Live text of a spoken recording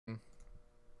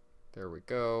There we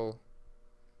go.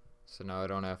 So now I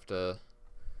don't have to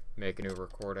make a new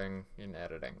recording in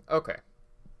editing. Okay.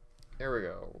 Here we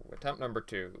go. Attempt number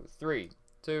 2. 3,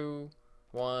 2,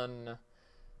 1,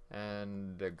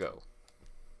 and go.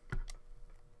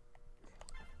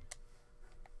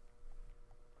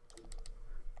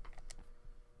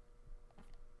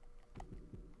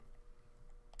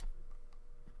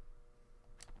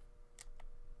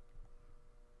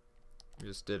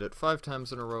 Just did it 5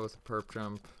 times in a row with a perp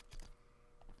jump.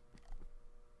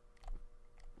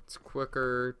 It's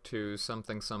quicker to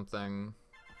something something.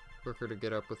 Quicker to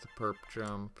get up with the perp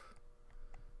jump.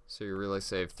 So you really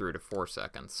save 3 to 4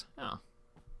 seconds. Oh.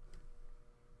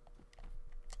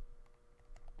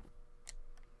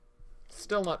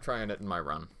 Still not trying it in my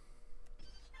run.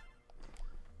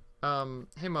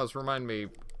 Hey Moz, remind me,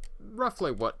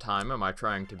 roughly what time am I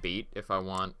trying to beat if I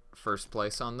want first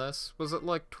place on this? Was it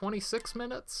like 26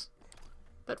 minutes?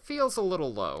 That feels a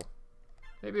little low.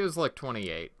 Maybe it was like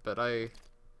 28, but I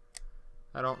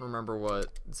don't remember what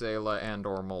Zayla and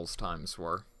or Mole's times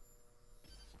were.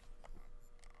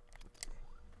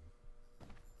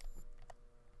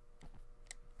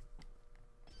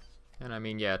 And I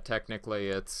mean, yeah, technically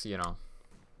it's, you know,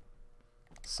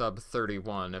 sub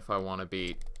 31 if I want to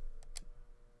beat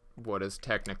what is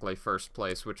technically first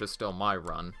place, which is still my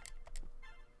run.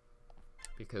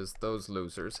 Because those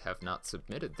losers have not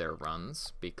submitted their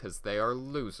runs, because they are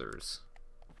losers.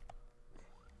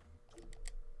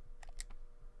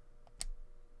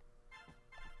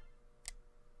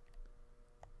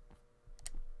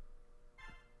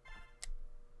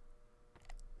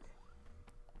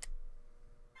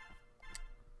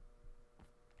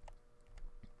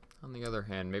 On the other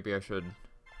hand, maybe I should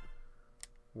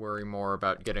worry more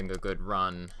about getting a good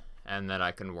run, and then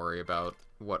I can worry about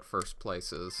what first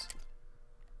place is.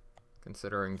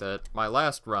 Considering that my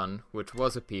last run, which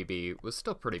was a PB, was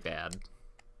still pretty bad.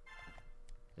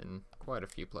 In quite a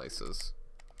few places.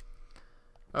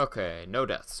 Okay, no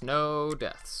deaths, no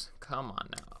deaths. Come on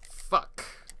now. Fuck!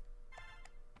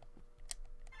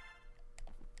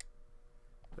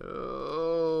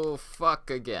 Oh,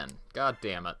 fuck again. God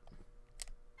damn it.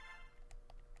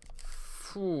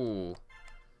 Phew.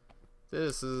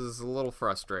 This is a little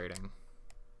frustrating.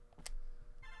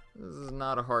 This is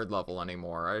not a hard level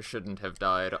anymore. I shouldn't have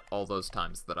died all those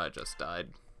times that I just died.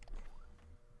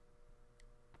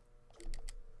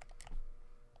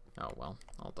 Oh well,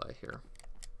 I'll die here.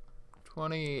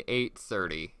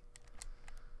 28:30.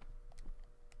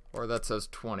 Or that says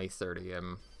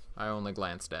 20:30. I only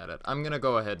glanced at it. I'm gonna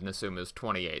go ahead and assume it's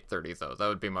 28:30 though. That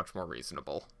would be much more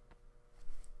reasonable.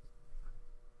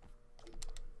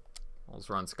 Mole's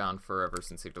run's gone forever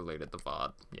since he deleted the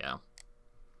VOD. Yeah.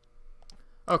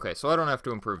 Okay, so I don't have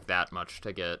to improve that much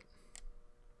to get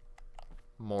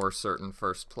more certain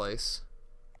first place.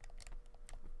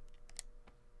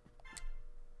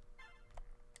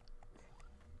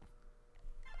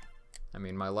 I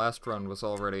mean, my last run was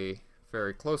already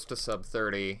very close to sub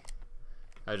 30.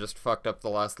 I just fucked up the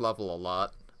last level a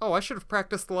lot. Oh, I should have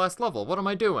practiced the last level. What am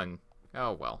I doing?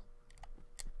 Oh, well.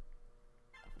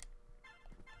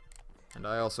 And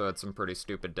I also had some pretty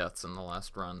stupid deaths in the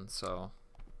last run, so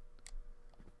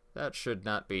that should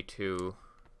not be too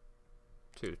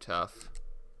tough.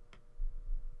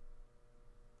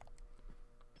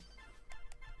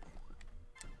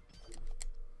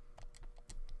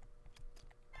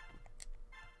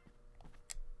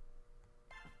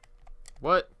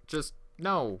 What? Just,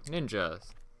 no, ninja.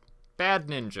 Bad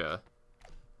ninja.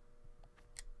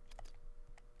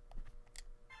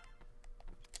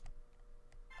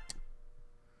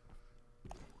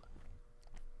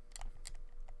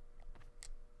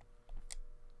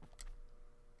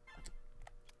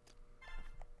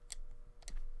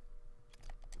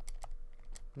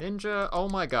 Ninja, oh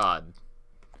my god.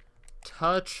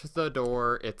 Touch the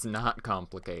door, it's not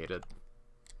complicated.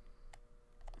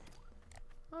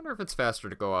 I wonder if it's faster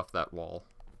to go off that wall.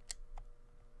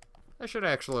 I should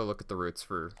actually look at the routes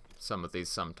for some of these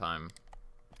sometime.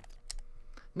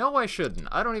 No, I shouldn't.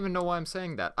 I don't even know why I'm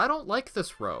saying that. I don't like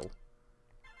this row.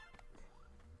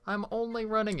 I'm only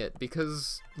running it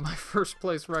because my first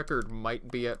place record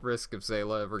might be at risk if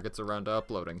Zayla ever gets around to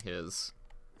uploading his.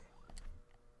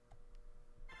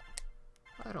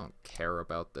 I don't care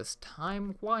about this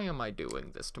time. Why am I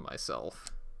doing this to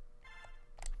myself?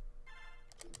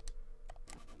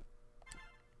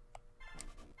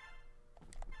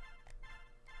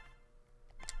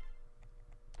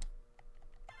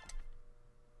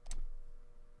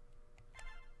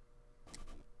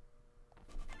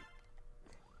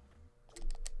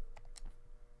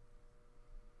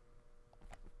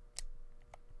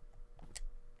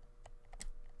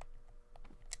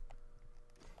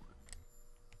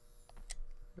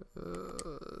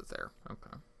 There.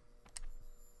 Okay.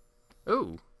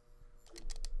 Ooh!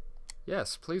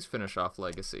 Yes, please finish off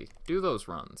Legacy. Do those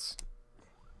runs.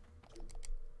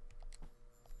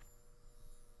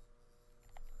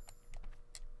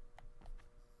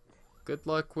 Good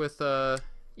luck with,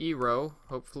 Eero.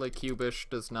 Hopefully Cubish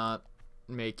does not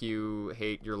make you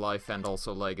hate your life and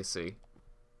also Legacy.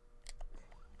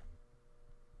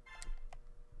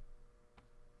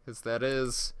 Because that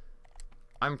is...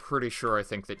 I'm pretty sure I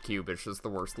think that Cubish is the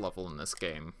worst level in this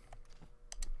game.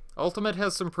 Ultimate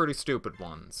has some pretty stupid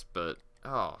ones, but,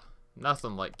 oh,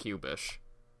 nothing like Cubish.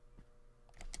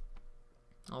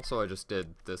 Also, I just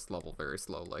did this level very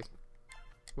slowly.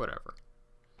 Whatever.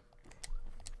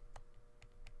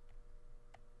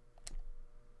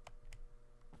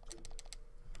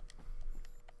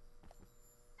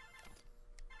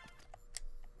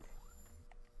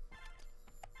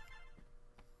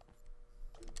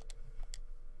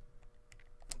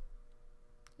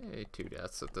 Hey, 2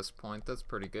 deaths at this point. That's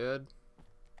pretty good.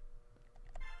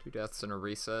 2 deaths and a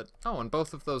reset. Oh, and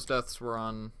both of those deaths were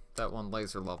on that one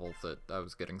laser level that I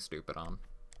was getting stupid on.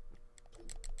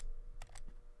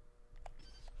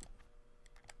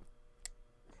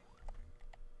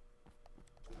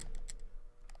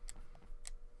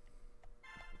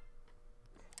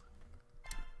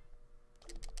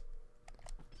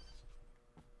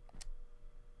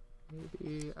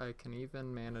 Maybe I can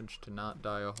even manage to not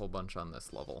die a whole bunch on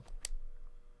this level.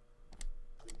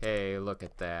 Hey, look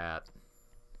at that.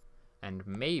 And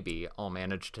maybe I'll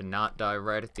manage to not die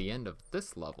right at the end of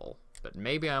this level, but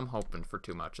maybe I'm hoping for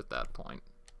too much at that point.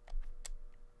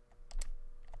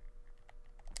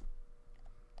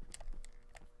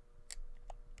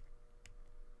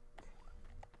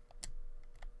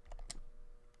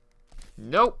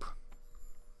 Nope!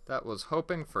 That was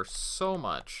hoping for so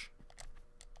much.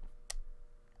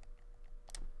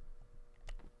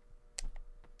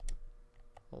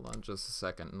 Hold on just a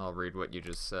second and I'll read what you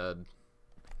just said.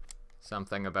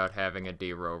 Something about having a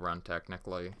D-row run,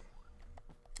 technically.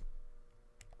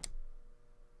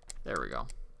 There we go.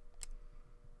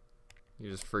 You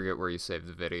just forget where you saved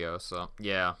the video, so,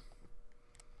 yeah.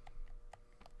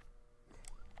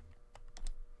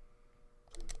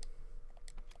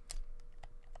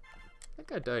 I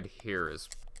think I died here as...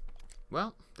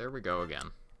 Well, there we go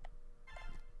again.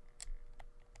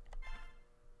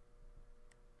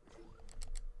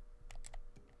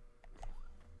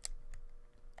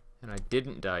 And I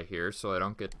didn't die here, so I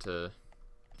don't get to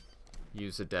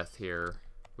use a death here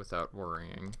without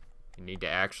worrying. You need to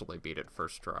actually beat it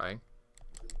first try.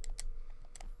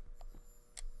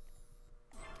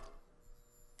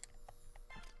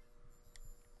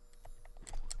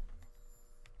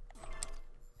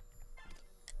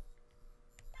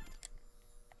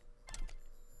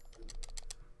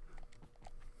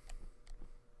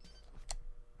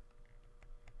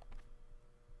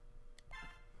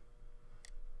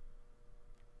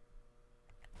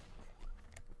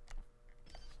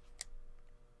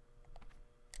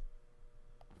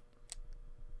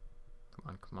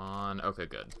 Come on. Okay,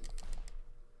 good.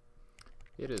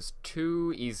 It is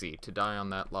too easy to die on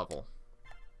that level.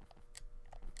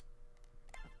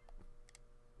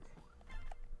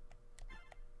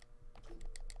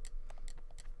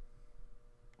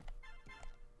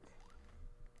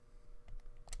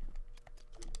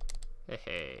 Hey,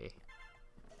 hey.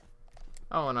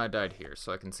 Oh, and I died here,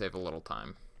 so I can save a little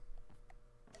time.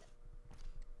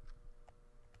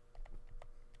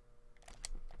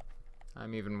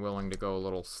 I'm even willing to go a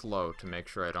little slow to make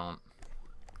sure I don't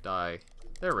die.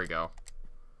 There we go.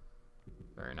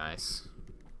 Very nice.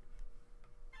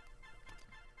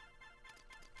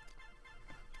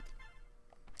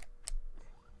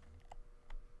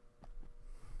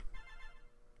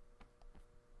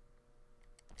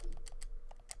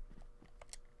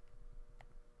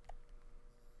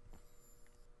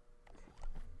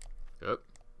 Oop.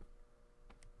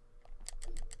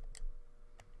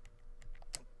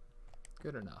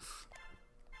 Good enough.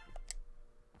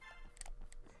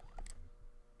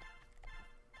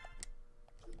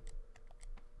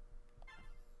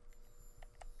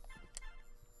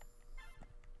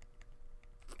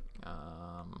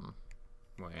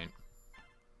 Wait.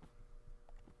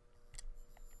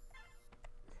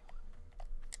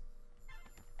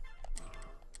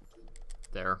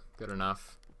 There, good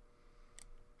enough.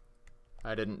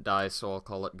 I didn't die, so I'll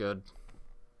call it good.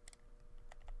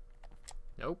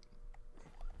 Nope.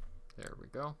 There we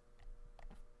go.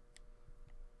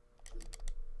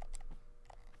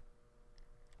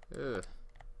 Ugh.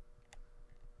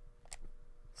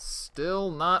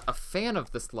 Still not a fan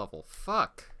of this level.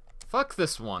 Fuck. Fuck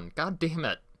this one. God damn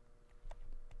it.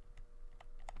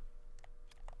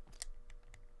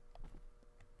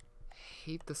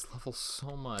 hate this level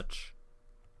so much.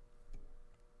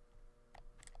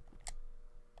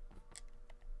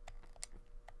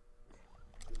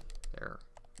 There.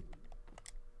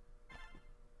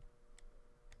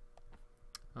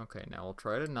 Okay, now we'll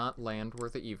try to not land where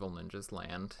the evil ninjas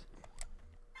land.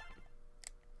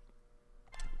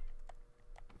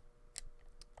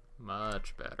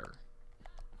 Much better.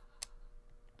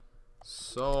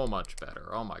 So much better.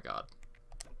 Oh my god.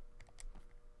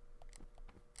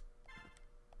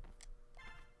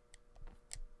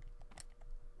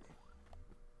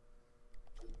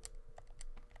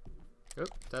 Oop,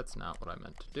 that's not what I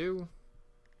meant to do.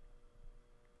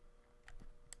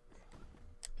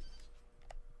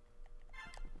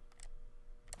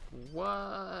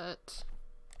 What?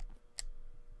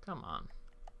 Come on.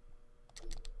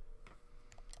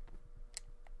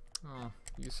 Oh,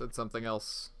 you said something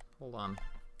else. Hold on.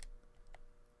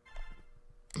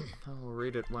 I will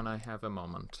read it when I have a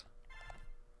moment.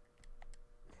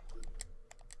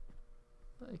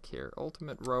 Like here,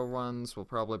 ultimate row runs will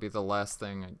probably be the last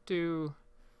thing I do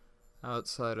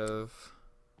outside of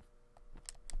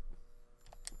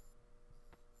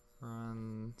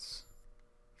runs,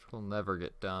 which will never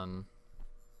get done.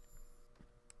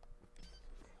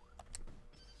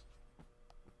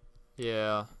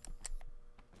 Yeah.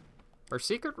 Are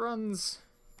secret runs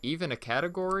even a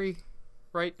category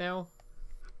right now?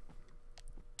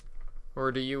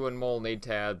 Or do you and Mole need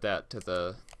to add that to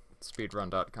the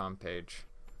speedrun.com page?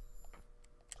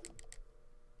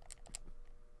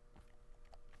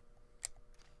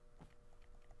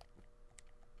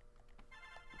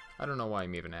 I don't know why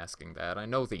I'm even asking that. I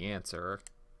know the answer.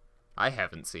 I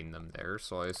haven't seen them there,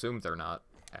 so I assume they're not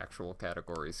actual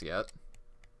categories yet.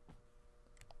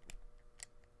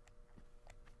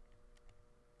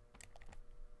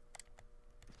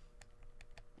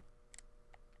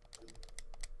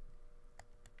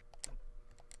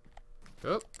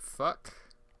 Oh, fuck.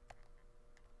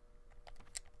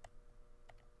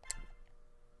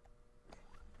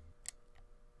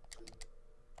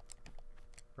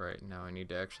 Right, now I need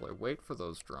to actually wait for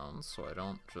those drones so I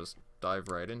don't just dive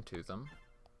right into them.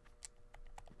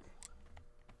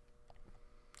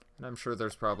 And I'm sure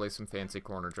there's probably some fancy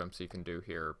corner jumps you can do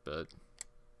here, but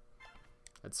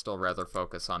I'd still rather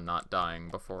focus on not dying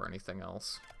before anything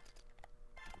else.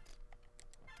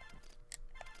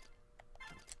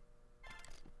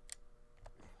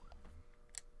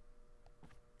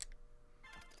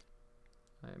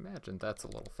 I imagine that's a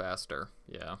little faster,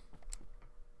 yeah.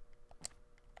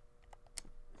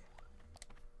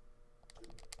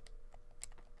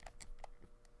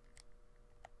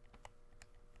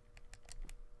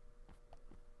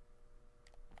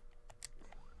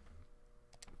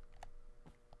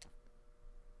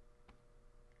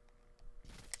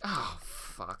 Oh,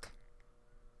 fuck.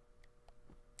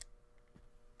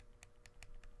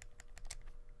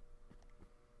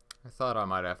 I thought I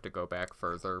might have to go back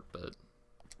further, but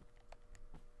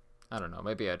I don't know,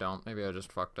 maybe I don't. Maybe I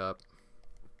just fucked up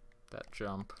that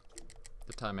jump.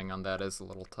 The timing on that is a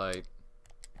little tight.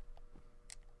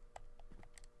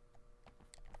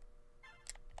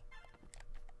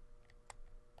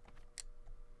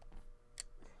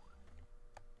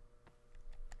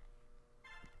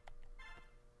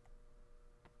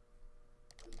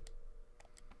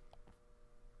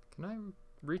 Can I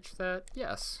reach that?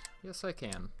 Yes. Yes, I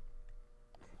can.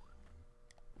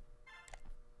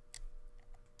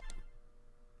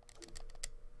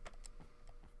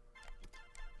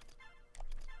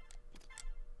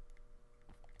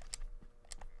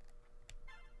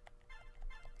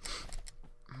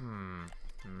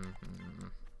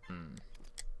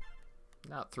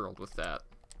 Not thrilled with that.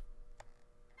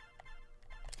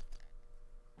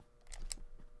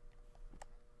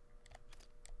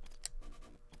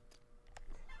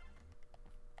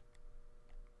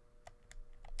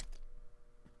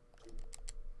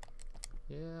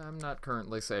 Yeah, I'm not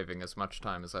currently saving as much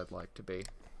time as I'd like to be.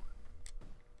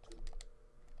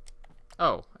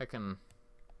 Oh, I can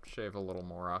shave a little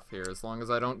more off here as long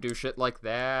as I don't do shit like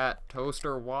that.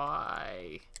 Toaster,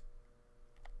 why?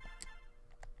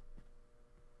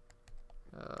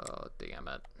 Oh, damn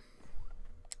it.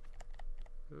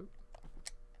 Oop.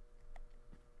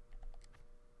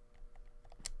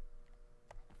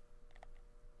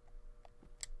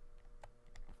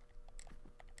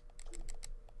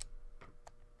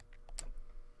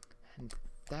 And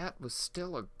that was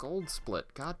still a gold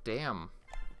split. God damn.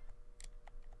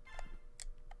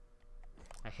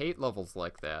 I hate levels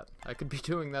like that. I could be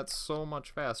doing that so much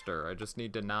faster. I just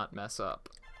need to not mess up.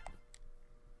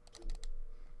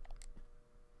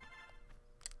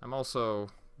 I'm also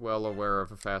well aware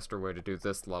of a faster way to do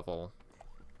this level,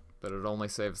 But it only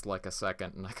saves like a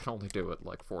second, and I can only do it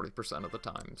like 40% of the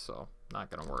time, so not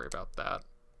gonna worry about that.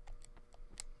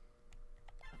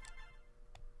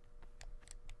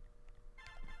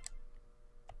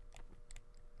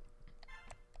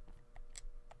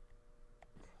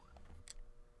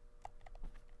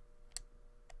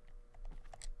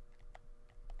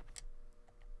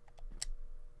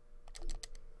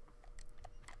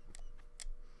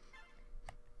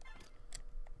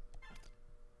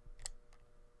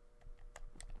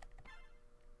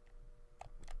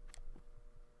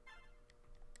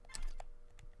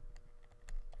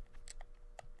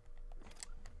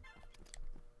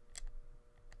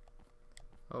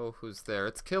 Oh, who's there?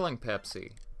 It's Killing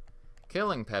Pepsi.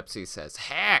 Killing Pepsi says,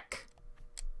 "Heck!"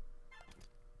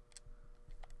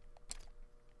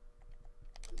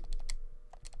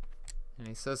 And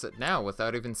he says it now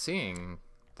without even seeing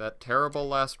that terrible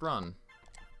last run.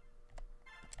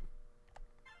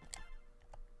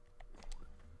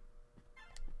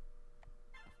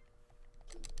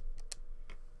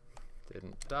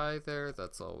 Didn't die there,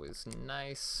 that's always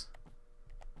nice.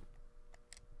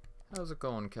 How's it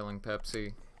going, Killing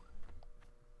Pepsi?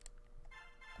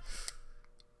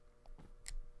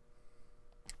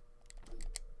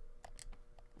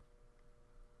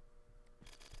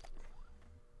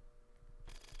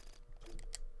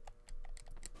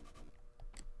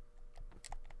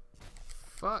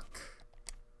 Fuck.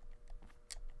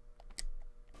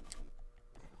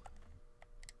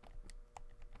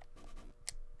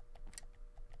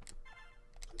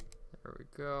 There we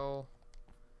go.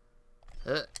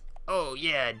 Oh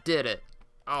yeah, I did it.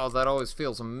 Oh, that always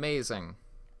feels amazing.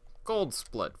 Gold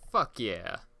split, fuck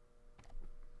yeah.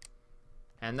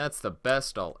 And that's the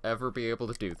best I'll ever be able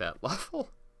to do that level.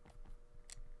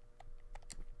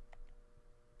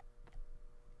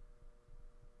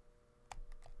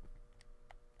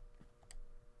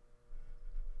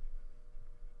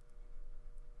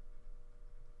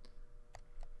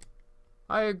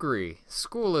 I agree.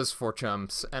 School is for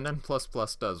chumps, and N++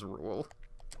 does rule.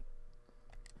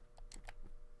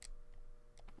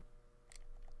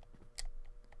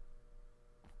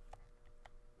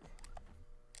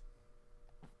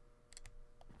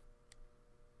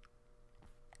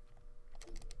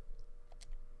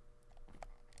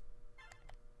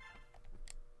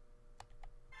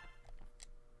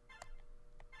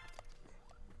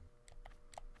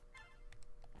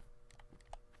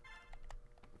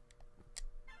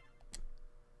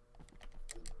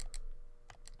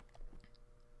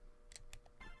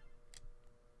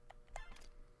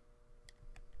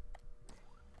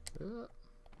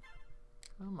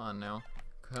 Come on now.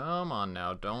 Come on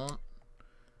now, don't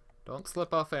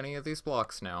slip off any of these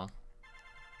blocks now.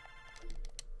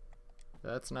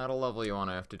 That's not a level you want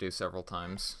to have to do several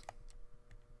times.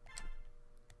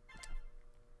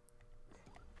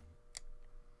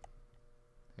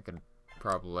 I could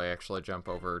probably actually jump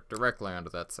over directly onto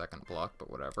that second block, but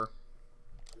whatever.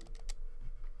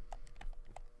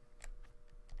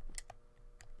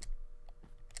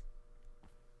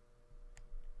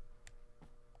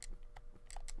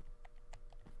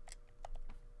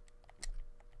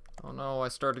 Oh no, I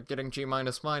started getting G-,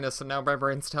 and now my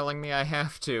brain's telling me I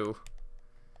have to.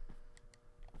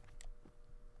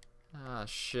 Ah,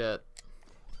 shit.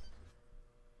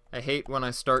 I hate when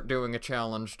I start doing a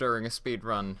challenge during a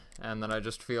speedrun, and then I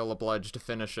just feel obliged to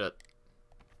finish it.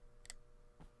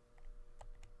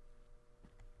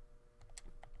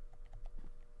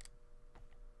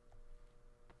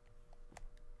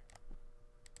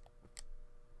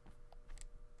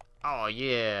 Oh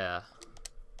yeah!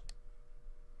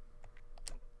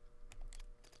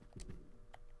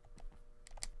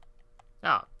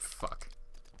 Ah, fuck.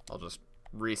 I'll just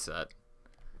reset.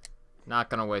 Not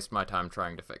gonna waste my time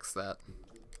trying to fix that.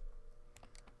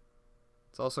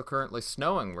 It's also currently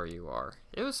snowing where you are.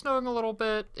 It was snowing a little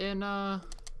bit in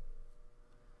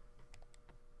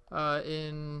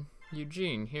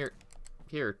Eugene.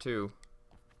 Here too.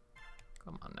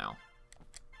 Come on now.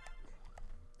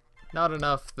 Not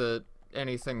enough that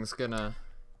anything's gonna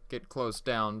get closed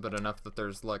down, but enough that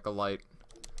there's like a light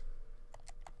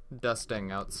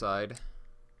dusting outside.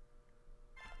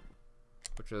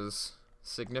 Which is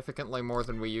significantly more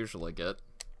than we usually get.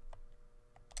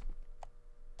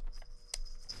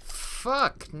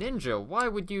 Fuck, Ninja, why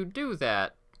would you do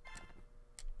that?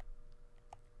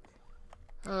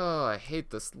 Oh, I hate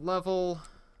this level.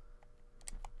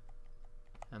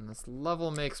 And this level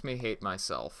makes me hate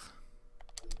myself.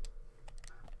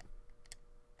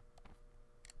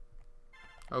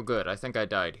 Oh good, I think I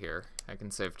died here. I can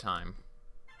save time.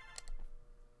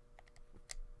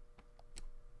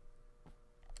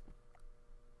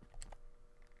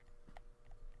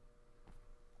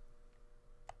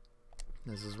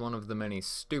 This is one of the many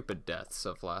stupid deaths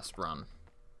of last run.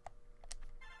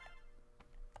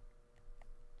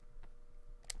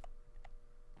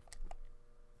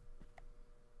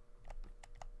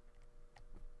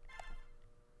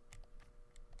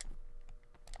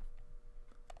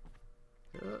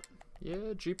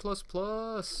 Yeah, G++.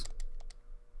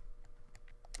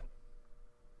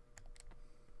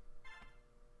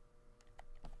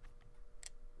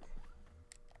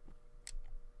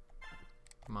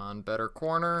 Come on, better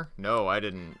corner. No, I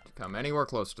didn't come anywhere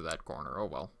close to that corner. Oh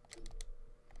well.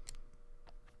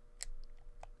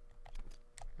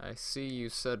 I see you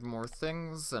said more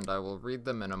things, and I will read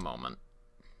them in a moment.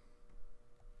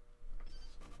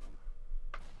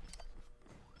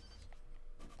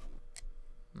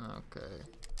 Okay.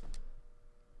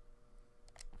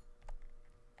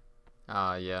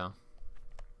 Ah, yeah.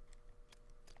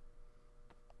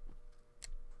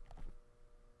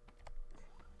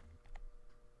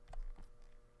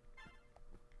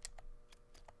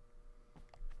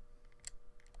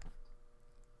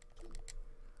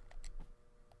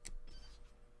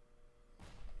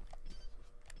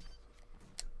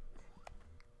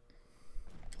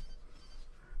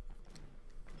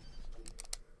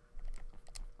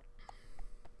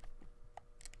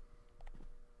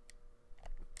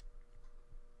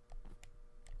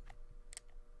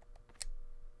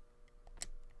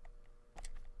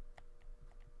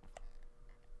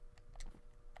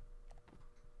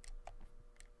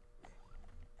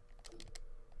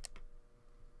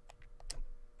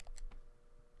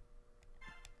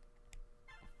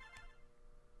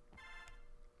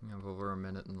 We have over a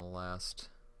minute in the last.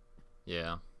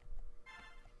 Yeah.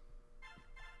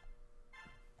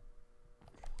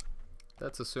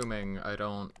 That's assuming I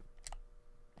don't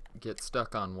get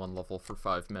stuck on one level for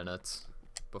 5 minutes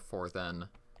before then.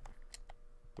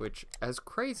 Which, as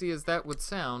crazy as that would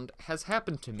sound, has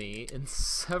happened to me in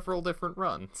several different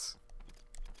runs.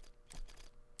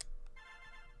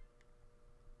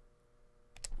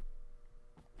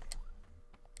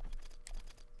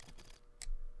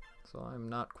 So I'm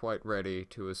not quite ready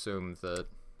to assume that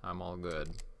I'm all good.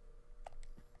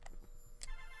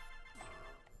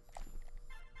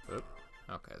 Oop.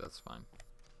 Okay, that's fine.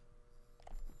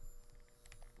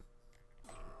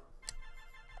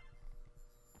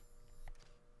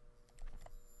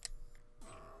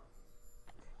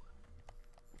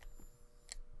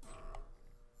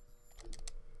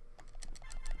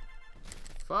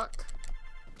 Fuck.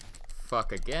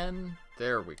 Fuck again.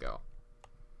 There we go.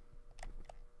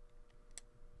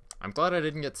 I'm glad I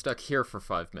didn't get stuck here for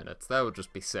 5 minutes. That would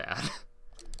just be sad.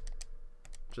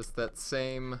 Just that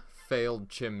same failed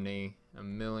chimney a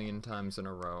million times in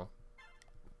a row.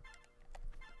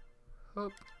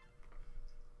 Hope.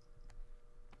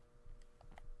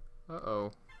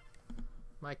 Uh-oh.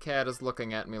 My cat is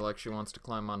looking at me like she wants to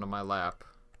climb onto my lap.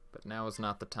 But now is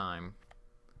not the time.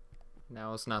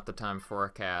 Now is not the time for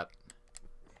a cat.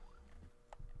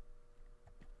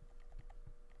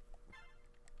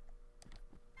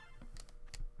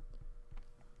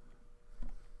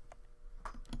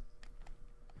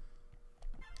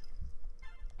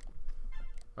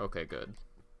 Okay, good.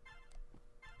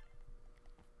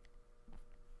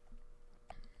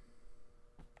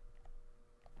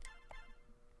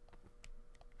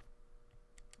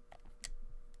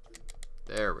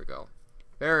 There we go.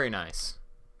 Very nice.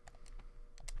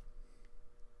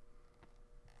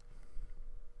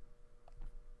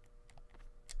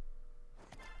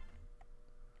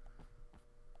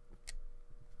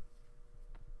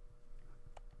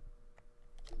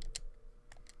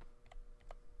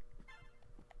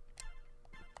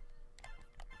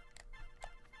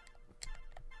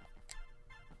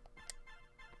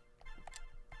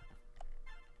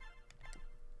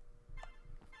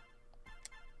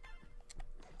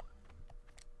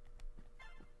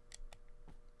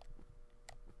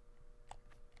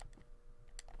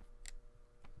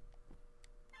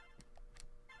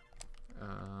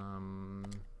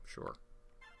 Sure.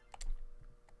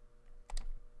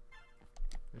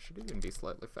 I should even be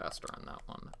slightly faster on that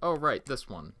one. Oh, right, this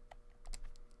one.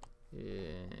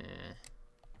 Yeah.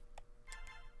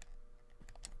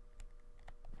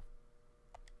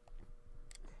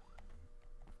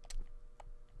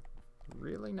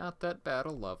 Really not that bad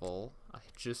a level. I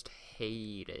just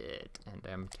hate it, and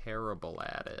am terrible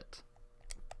at it.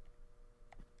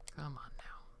 Come on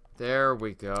now. There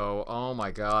we go. Oh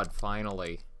my god,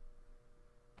 finally.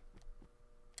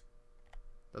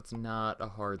 That's not a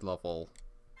hard level.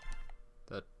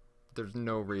 There's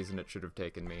no reason it should have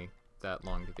taken me that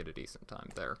long to get a decent time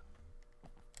there.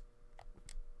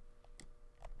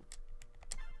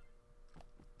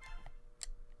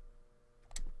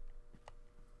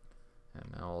 And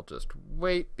I'll just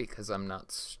wait because I'm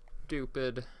not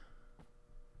stupid.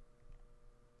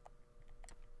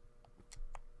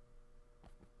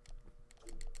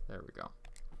 There we go.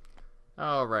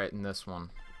 Oh, right, and this one.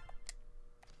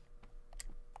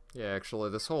 Yeah,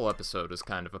 actually, this whole episode is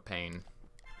kind of a pain.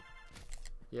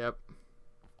 Yep.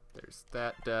 There's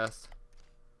that death.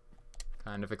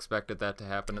 Kind of expected that to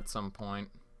happen at some point.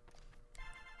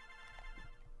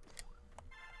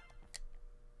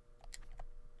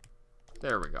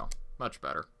 There we go. Much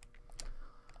better.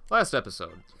 Last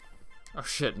episode. Oh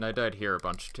shit, and I died here a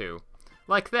bunch too.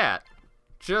 Like that.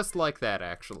 Just like that,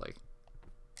 actually.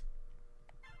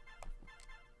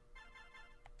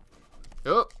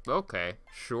 Oh, okay.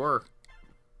 Sure.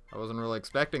 I wasn't really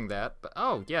expecting that, but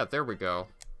oh, yeah, there we go.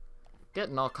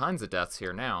 Getting all kinds of deaths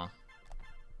here now.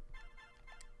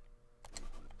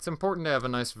 It's important to have a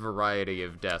nice variety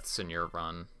of deaths in your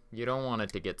run. You don't want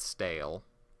it to get stale.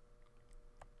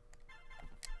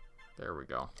 There we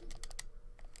go.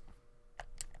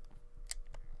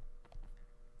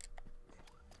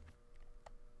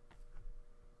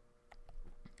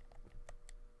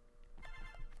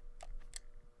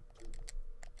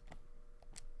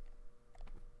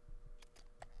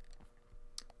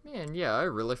 Man, yeah, I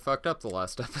really fucked up the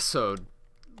last episode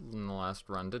in the last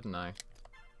run, didn't I?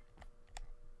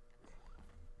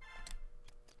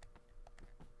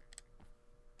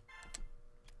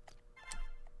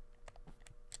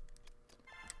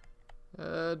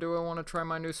 Do I want to try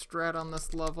my new strat on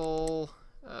this level?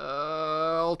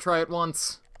 I'll try it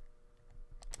once.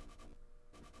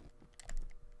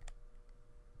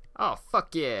 Oh,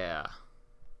 fuck yeah.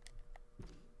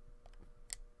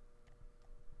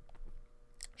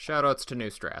 Shoutouts to new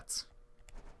strats.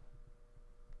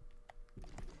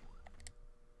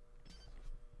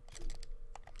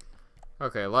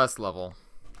 Okay, last level.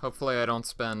 Hopefully I don't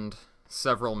spend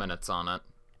several minutes on it.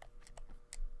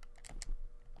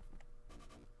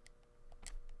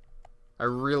 I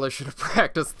really should have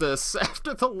practiced this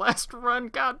after the last run,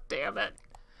 god damn it.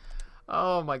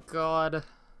 Oh my god.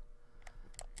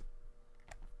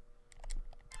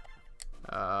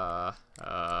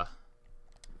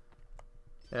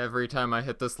 Every time I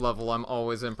hit this level, I'm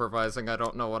always improvising. I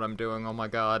don't know what I'm doing, oh my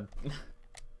god.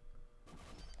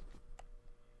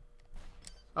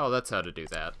 Oh, that's how to do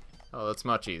that. Oh, that's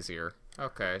much easier.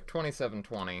 Okay,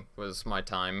 27:20 was my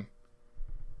time.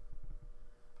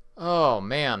 Oh,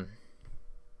 man.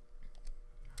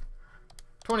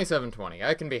 27:20.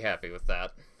 I can be happy with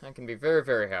that. I can be very,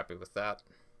 very happy with that.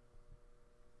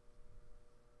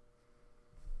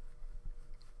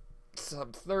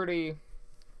 Sub 30,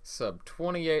 sub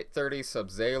 28:30, sub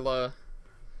Zayla.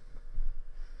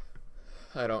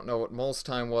 I don't know what Mole's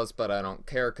time was, but I don't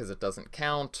care because it doesn't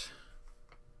count.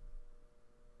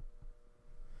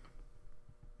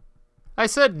 I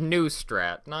said new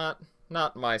strat, not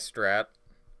my strat.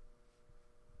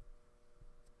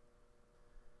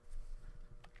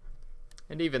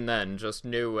 And even then, just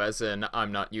new as in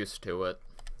I'm not used to it.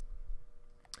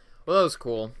 Well, that was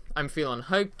cool. I'm feeling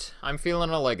hyped. I'm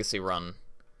feeling a legacy run.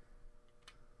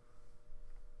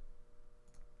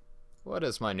 What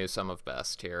is my new sum of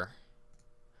best here?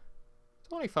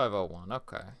 2501,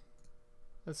 okay.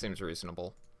 That seems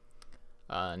reasonable.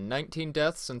 19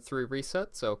 deaths and 3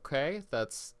 resets, okay.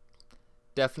 That's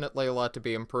definitely a lot to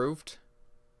be improved.